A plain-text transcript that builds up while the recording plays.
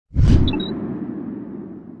And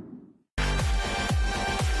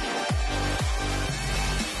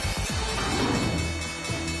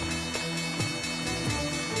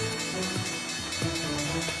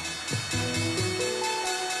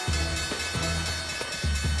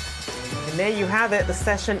there you have it, the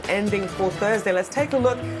session ending for Thursday. Let's take a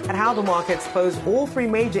look at how the markets closed. All three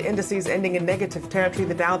major indices ending in negative territory.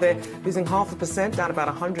 The Dow there losing 0.5%, down about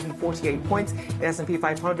 148 points. The S&P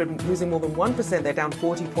 500 losing more than 1%, they're down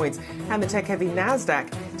 40 points. And the tech-heavy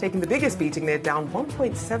Nasdaq taking the biggest beating, they're down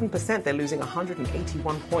 1.7%, they're losing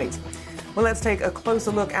 181 points. Well, let's take a closer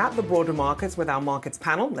look at the broader markets with our markets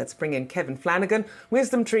panel. Let's bring in Kevin Flanagan,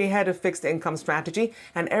 WisdomTree Head of Fixed Income Strategy,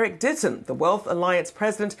 and Eric Diton, the Wealth Alliance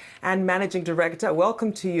President and Managing Director.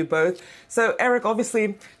 Welcome to you both. So, Eric,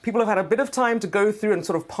 obviously, people have had a bit of time to go through and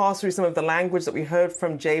sort of pass through some of the language that we heard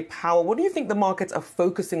from Jay Powell. What do you think the markets are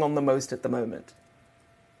focusing on the most at the moment?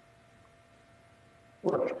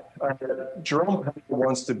 Look, Jerome Powell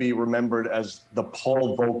wants to be remembered as the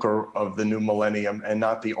Paul Volcker of the new millennium and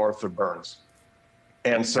not the Arthur Burns.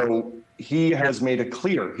 And so he has made it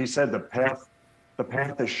clear. He said the path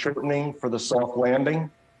is shortening for the soft landing.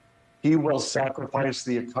 He will sacrifice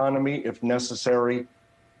the economy if necessary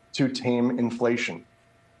to tame inflation.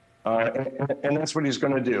 And that's what he's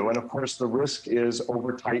going to do. And of course, the risk is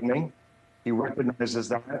over tightening. He recognizes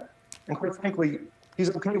that. And quite frankly, he's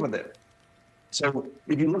okay with it. So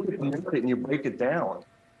if you look at the market and you break it down,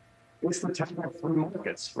 it's the top three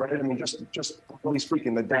markets, right? I mean, just broadly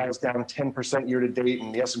speaking, the Dow's down 10% year to date,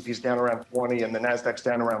 and the S&P's down around 20, and the Nasdaq's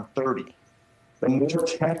down around 30. The more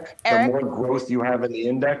tech, Eric? the more growth you have in the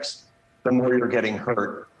index, the more you're getting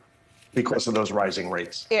hurt because of those rising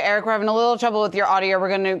rates. Yeah, Eric, we're having a little trouble with your audio.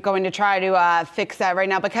 We're going to try to fix that right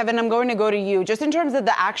now. But Kevin, I'm going to go to you. Just in terms of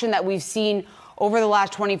the action that we've seen over the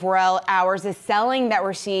last 24 hours, the selling that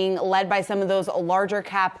we're seeing led by some of those larger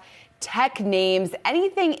cap tech names.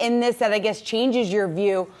 Anything in this that I guess changes your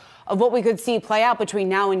view of what we could see play out between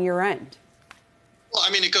now and year end? Well, I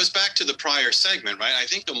mean, it goes back to the prior segment, right? I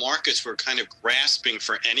think the markets were kind of grasping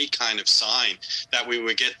for any kind of sign that we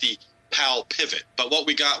would get the Powell pivot. But what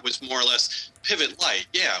we got was more or less pivot light.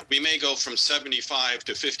 Yeah, we may go from 75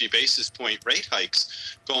 to 50 basis point rate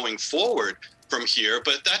hikes going forward from here,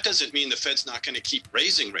 but that doesn't mean the Fed's not going to keep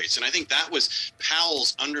raising rates. And I think that was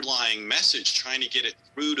Powell's underlying message, trying to get it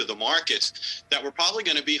through to the markets, that we're probably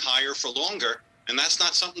going to be higher for longer. And that's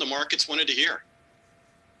not something the markets wanted to hear.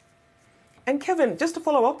 And Kevin, just to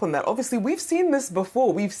follow up on that, obviously we've seen this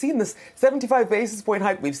before. We've seen this 75 basis point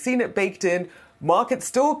hike. We've seen it baked in. Markets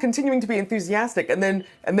still continuing to be enthusiastic and then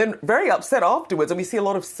very upset afterwards. And we see a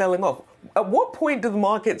lot of selling off. At what point do the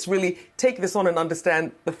markets really take this on and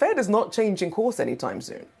understand the Fed is not changing course anytime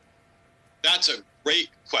soon? That's a great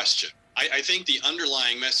question. I think the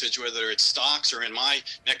underlying message, whether it's stocks or in my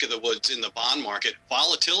neck of the woods in the bond market,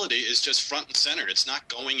 volatility is just front and center. It's not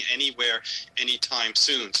going anywhere anytime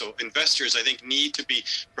soon. So investors, I think, need to be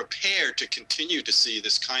prepared to continue to see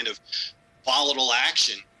this kind of volatile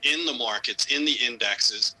action in the markets, in the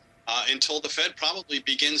indexes, until the Fed probably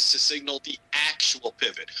begins to signal the actual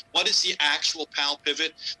pivot. What is the actual Powell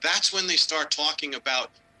pivot? That's when they start talking about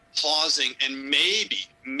pausing and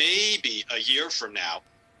maybe a year from now,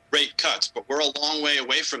 rate cuts. But we're a long way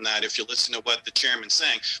away from that if you listen to what the chairman's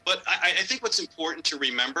saying. But I think what's important to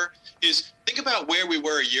remember is think about where we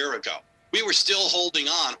were a year ago. We were still holding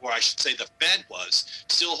on, or I should say the Fed was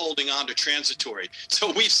still holding on to transitory. So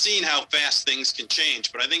we've seen how fast things can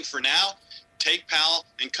change. But I think for now, take Powell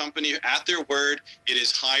and company at their word. It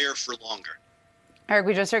is higher for longer. Eric,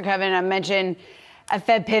 we just heard Kevin mention a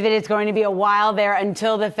Fed pivot. It's going to be a while there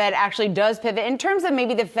until the Fed actually does pivot. In terms of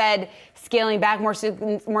maybe the Fed scaling back more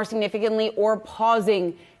significantly or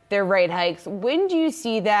pausing their rate hikes, when do you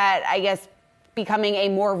see that, I guess, becoming a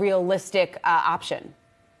more realistic option?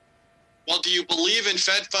 Well, do you believe in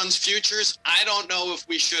Fed funds futures? I don't know if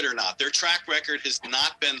we should or not. Their track record has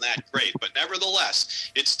not been that great, but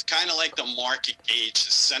nevertheless, it's kind of like the market gauge,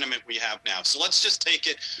 the sentiment we have now. So let's just take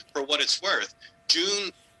it for what it's worth.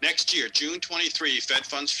 Next year, June 23, Fed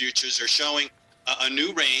funds futures are showing a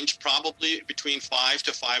new range, probably between 5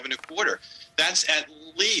 to 5.25. That's at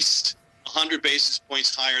least 100 basis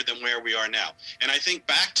points higher than where we are now. And I think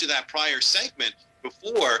back to that prior segment,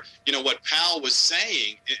 before, what Powell was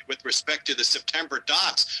saying with respect to the September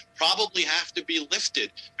dots probably have to be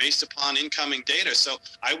lifted based upon incoming data. So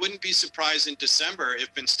I wouldn't be surprised in December if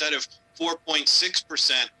instead of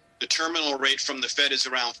 4.6%, the terminal rate from the Fed is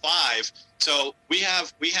around 5. So we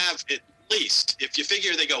have at least, if you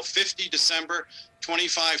figure they go 50 December,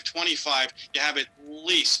 25, you have at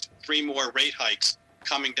least 3 more rate hikes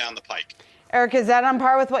coming down the pike. Eric, is that on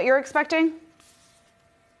par with what you're expecting?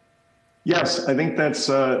 Yes, I think that's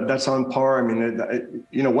on par. I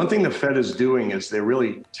mean, one thing the Fed is doing is they're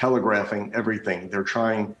really telegraphing everything. They're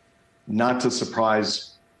trying not to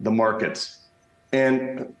surprise the markets.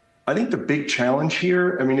 And I think the big challenge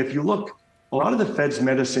here, I mean, if you look, a lot of the Fed's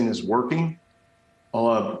medicine is working.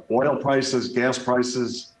 Oil prices, gas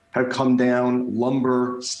prices have come down,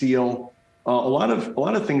 lumber, steel, a lot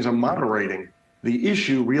of things are moderating. The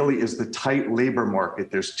issue really is the tight labor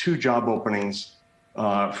market. There's 2 job openings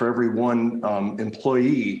for every 1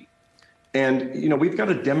 employee. And, we've got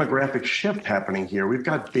a demographic shift happening here. We've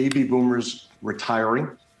got baby boomers retiring.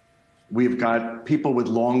 We've got people with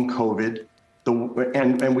long COVID,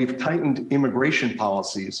 and we've tightened immigration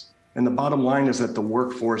policies. And the bottom line is that the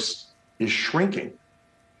workforce is shrinking.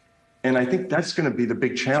 And I think that's going to be the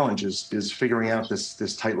big challenge is figuring out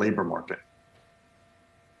this tight labor market.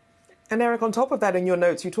 And Eric, on top of that, in your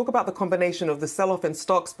notes, you talk about the combination of the sell-off in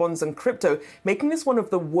stocks, bonds, and crypto, making this one of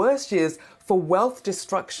the worst years for wealth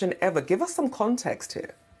destruction ever. Give us some context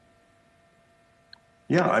here.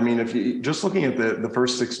 Yeah, I mean, if you just looking at the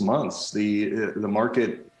first 6 months, the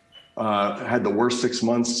market had the worst 6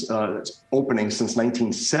 months opening since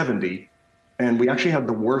 1970, and we actually had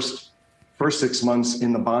the worst first 6 months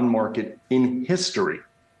in the bond market in history.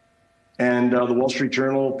 And the Wall Street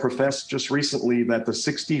Journal professed just recently that the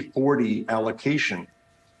 60-40 allocation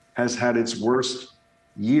has had its worst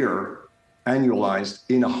year annualized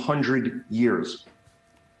in 100 years.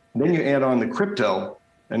 And then you add on the crypto,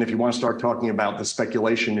 and if you want to start talking about the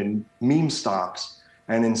speculation in meme stocks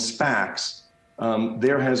and in SPACs,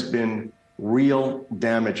 there has been real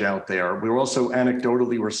damage out there. We're also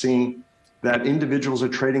anecdotally, we're seeing that individuals are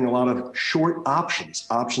trading a lot of short options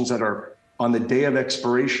that are on the day of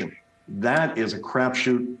expiration. That is a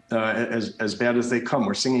crapshoot as bad as they come.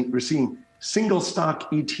 We're seeing single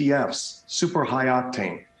stock ETFs, super high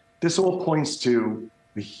octane. This all points to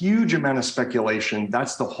the huge amount of speculation.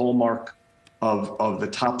 That's the hallmark of the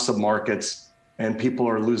tops of markets, and people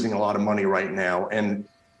are losing a lot of money right now.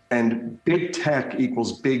 And big tech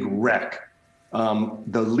equals big wreck.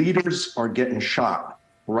 The leaders are getting shot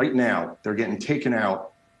right now. They're getting taken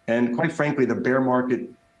out. And quite frankly, the bear market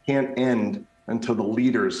can't end until the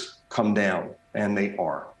leaders come down, and they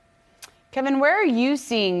are. Kevin, where are you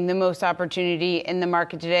seeing the most opportunity in the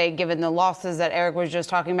market today, given the losses that Eric was just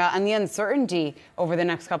talking about and the uncertainty over the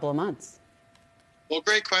next couple of months? Well,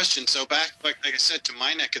 great question. So back, like I said, to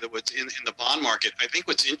my neck of the woods in the bond market, I think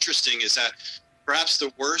what's interesting is that perhaps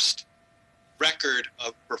the worst record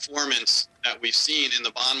of performance that we've seen in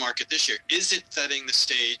the bond market this year, is it setting the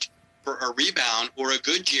stage for a rebound or a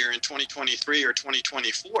good year in 2023 or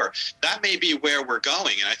 2024? That may be where we're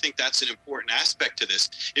going, and I think that's an important aspect to this.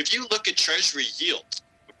 If you look at Treasury yields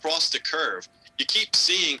across the curve, you keep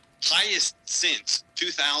seeing highest since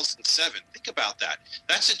 2007. Think about that.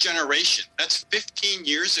 That's a generation. That's 15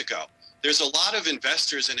 years ago. There's a lot of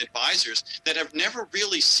investors and advisors that have never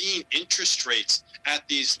really seen interest rates at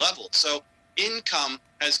these levels. So income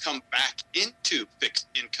has come back into fixed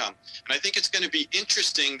income. And I think it's going to be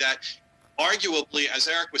interesting that arguably, as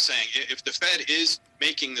Eric was saying, if the Fed is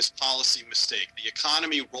making this policy mistake, the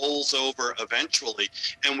economy rolls over eventually,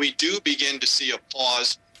 and we do begin to see a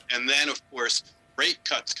pause, and then, of course, rate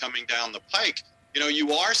cuts coming down the pike,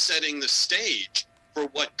 you are setting the stage for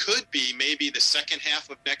what could be maybe the second half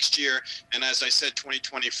of next year, and as I said,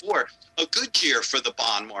 2024, a good year for the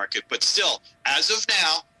bond market. But still, as of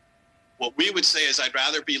now, what we would say is I'd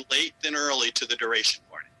rather be late than early to the duration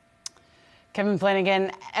party. Kevin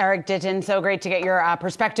Flanagan, Eric Diton, so great to get your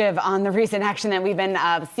perspective on the recent action that we've been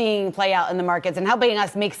seeing play out in the markets and helping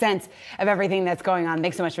us make sense of everything that's going on.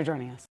 Thanks so much for joining us.